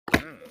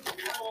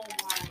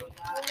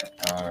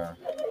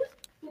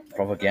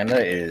Propaganda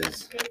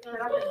is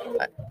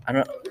I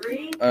don't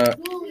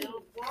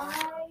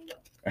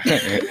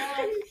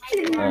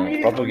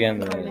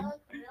propaganda.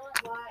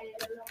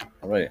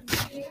 Right.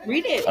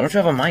 Read it. I don't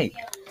have a mic.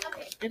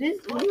 It is.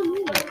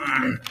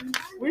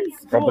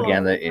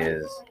 Propaganda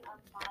is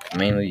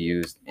mainly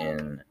used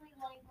in.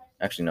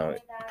 Actually, no.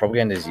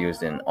 Propaganda is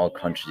used in all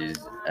countries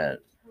at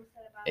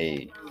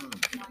a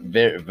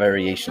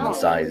variation in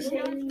size,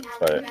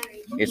 but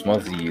it's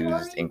mostly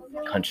used in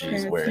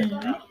countries where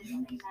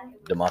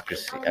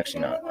democracy,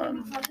 actually not,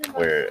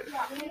 where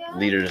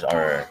leaders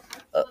are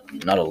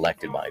not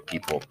elected by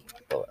people,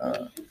 but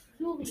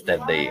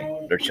instead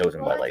they're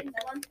chosen by like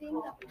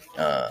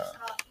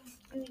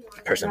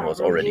person who was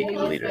already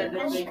a leader.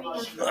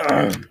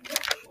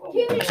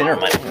 Actually, never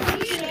mind.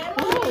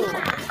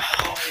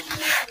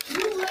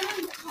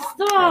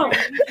 Stop.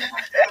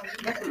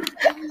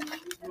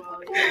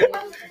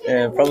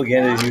 And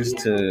propaganda is used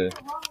to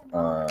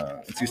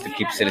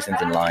keep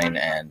citizens in line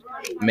and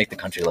make the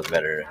country look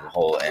better as a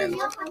whole, and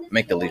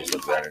make the leaders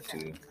look better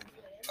too.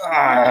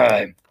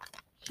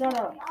 Shut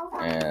up.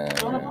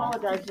 Don't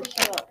apologize. Just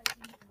shut up.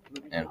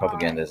 And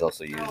propaganda is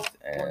also used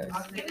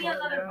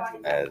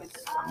as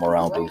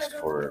morale boost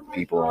for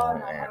people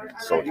and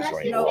soldiers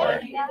during war.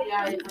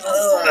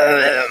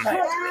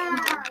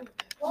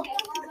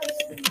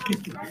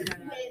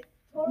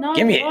 No,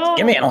 Give me it,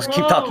 and I'll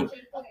keep talking.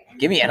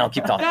 Give me it, and I'll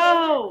keep talking.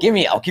 Go. Give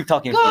me it, I'll keep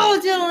talking. Go,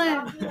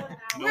 Dylan.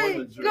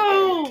 Hey,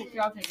 go.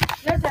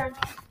 Your turn.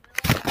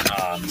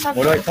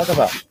 What do I talk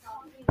about?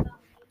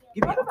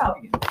 Give me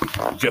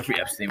a Jeffrey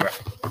Epstein, bro.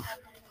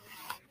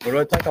 What do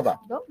I talk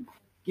about? Go.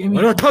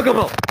 What do I talk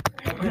about?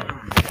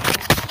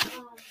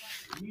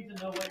 You need to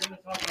know what you're going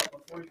to talk about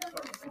before you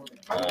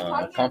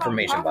start.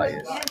 Confirmation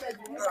bias.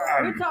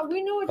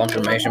 We knew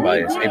Confirmation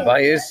bias. A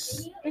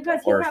bias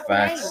or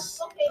facts.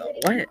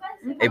 What?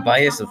 A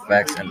bias of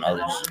facts and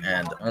knowledge,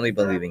 and only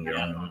believing your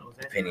own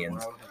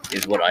opinions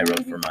is what I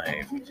wrote for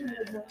my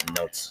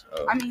notes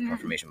of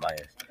confirmation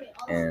bias.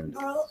 And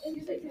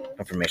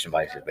confirmation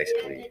bias is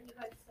basically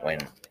when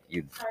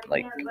you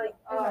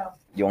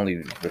you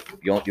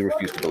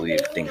refuse to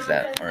believe things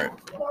that aren't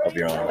of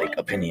your own like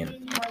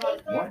opinion.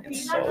 And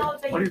so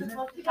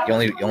you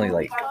only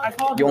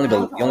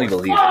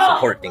believe and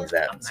support things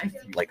that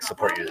like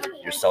support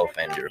yourself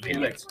and your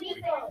opinions.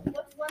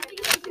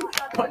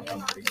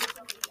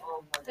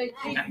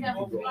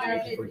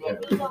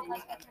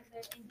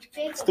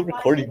 Still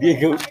recording,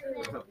 Diego. Can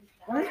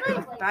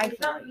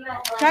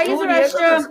I use the restroom?